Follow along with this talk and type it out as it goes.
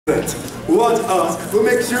What else will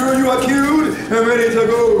make sure you are cued and ready to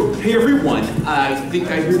go? Hey everyone, I think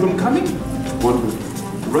I hear them coming. One minute,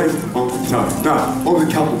 right on time. Now, on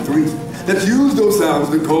the count of 3, let's use those sounds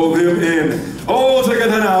to call them in. All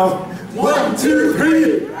together now. 1, 2,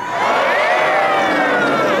 3.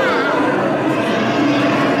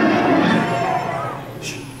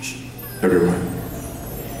 Shh, shh. Everyone,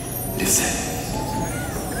 listen.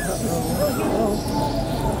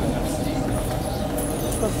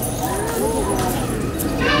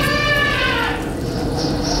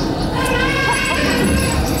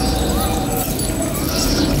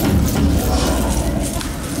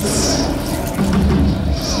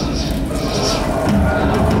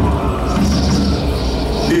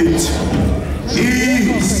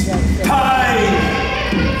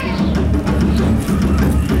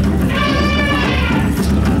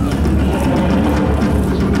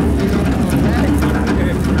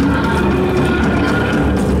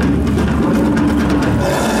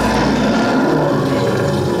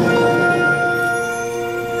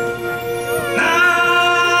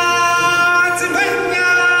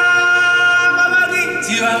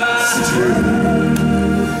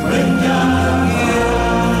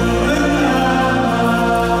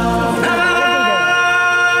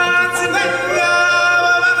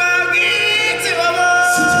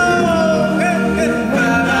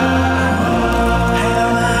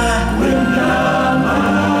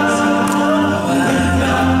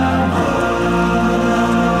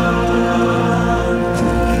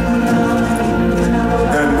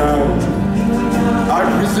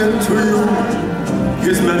 To you,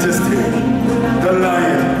 His Majesty, the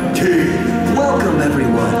Lion King. Welcome,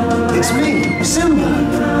 everyone. It's me, Simba.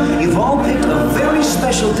 You've all picked a very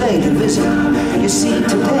special day to visit. You see,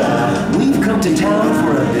 today, we've come to town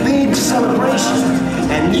for a big celebration,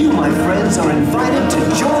 and you, my friends, are invited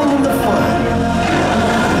to join in the fun.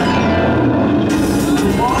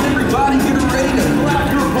 Come on, everybody, get ready to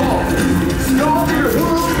clap your balls. Stomp your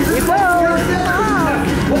hooves. We will.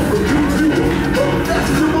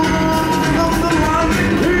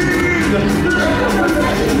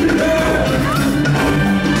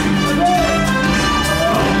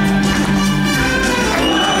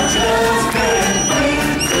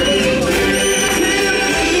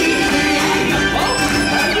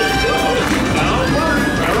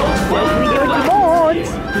 Welcome to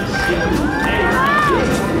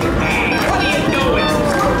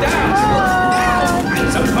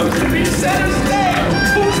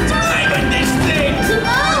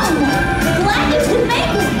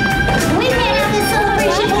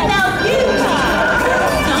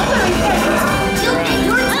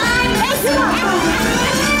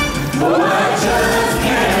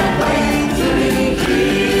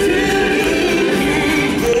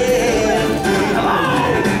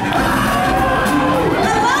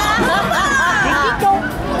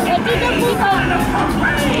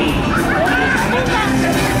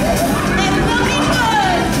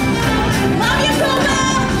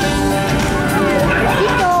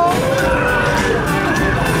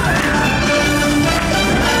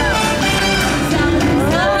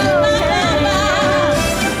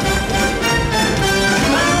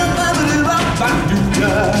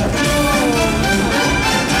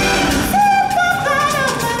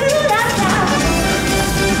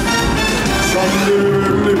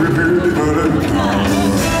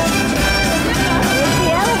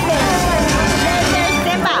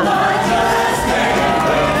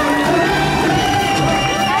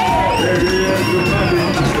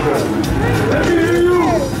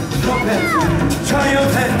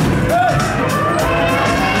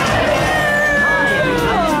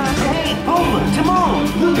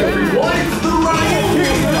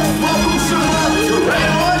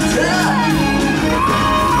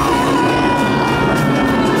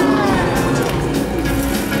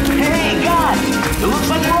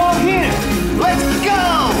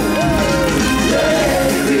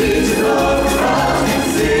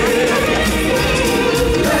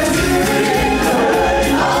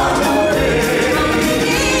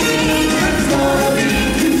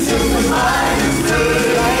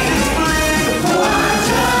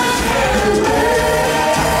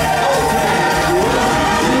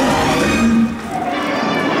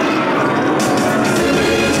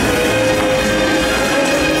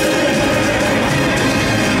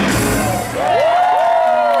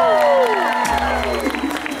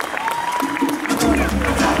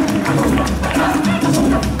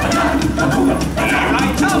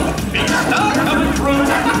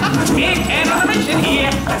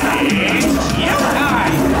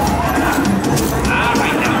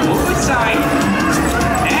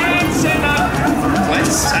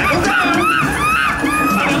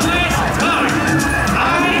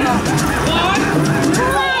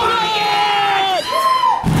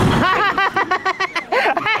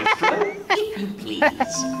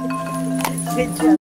Good job.